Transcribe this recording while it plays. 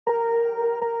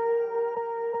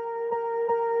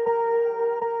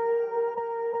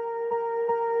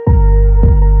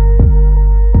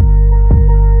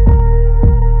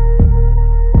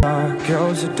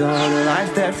so dark. A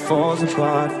life that falls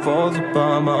apart, falls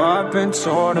apart. My heart been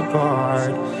torn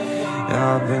apart,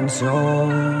 I've been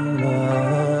torn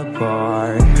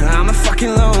apart. I'm a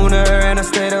fucking loner and I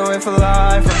stayed away for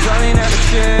life. I probably never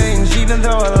change, even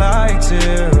though I like to.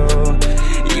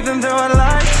 Even though I'd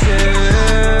like to,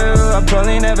 I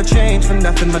probably never change for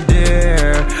nothing, my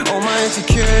dear. All my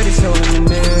insecurities holding me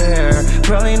near.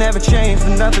 Probably never change for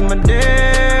nothing, my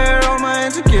dear. All my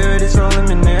insecurities holding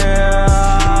me near.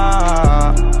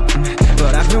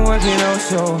 But I've been working oh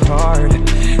so hard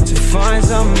to find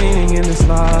some meaning in this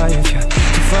life,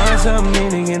 to find some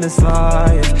meaning in this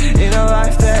life. In a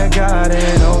life that got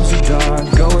it oh so dark,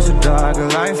 goes so dark. A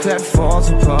life that falls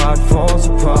apart, falls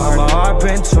apart. My heart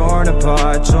been torn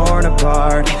apart, torn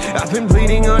apart. I've been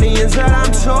bleeding on the inside,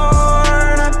 I'm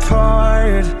torn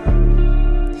apart.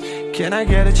 Can I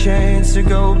get a chance to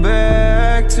go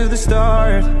back to the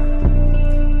start?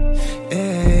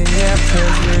 Yeah,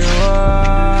 press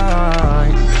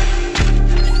rewind.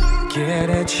 Get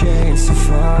a chance to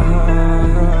find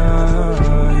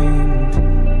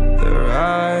the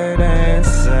right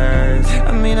answers.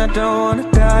 I mean, I don't wanna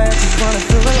die, I just wanna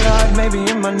feel alive. Maybe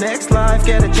in my next life,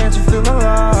 get a chance to feel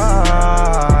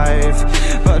alive.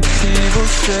 But people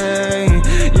say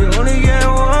you only get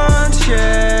one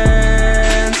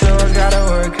chance, so I gotta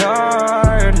work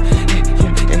hard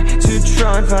to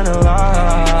try and find a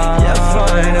light. Yeah,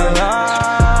 find a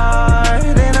light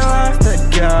in a life that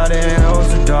got it oh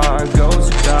so dark, goes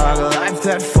so dark. A life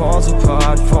that falls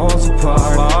apart, falls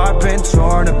apart. My heart been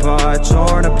torn apart,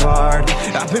 torn apart.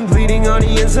 I've been bleeding on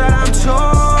the inside, I'm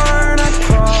torn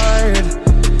apart.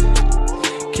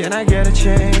 Can I get a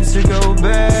chance to go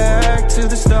back to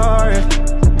the start?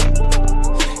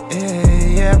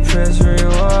 Yeah, press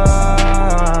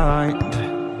rewind.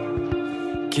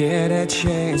 Get a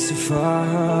chance to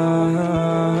find.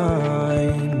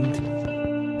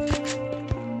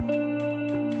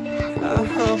 I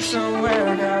hope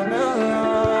somewhere down the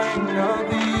line I'll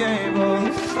be able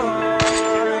to find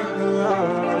the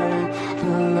light, the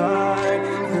light,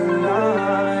 the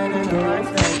light in a life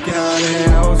that got it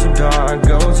oh so dark,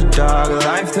 goes so dark. A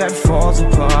life that falls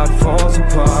apart, falls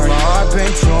apart. My heart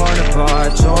been torn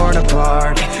apart, torn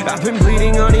apart. I've been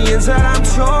bleeding on the inside, I'm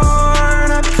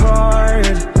torn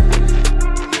apart.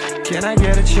 Can I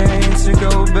get a chance to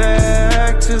go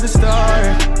back to the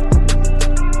start?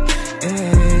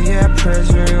 Yeah, press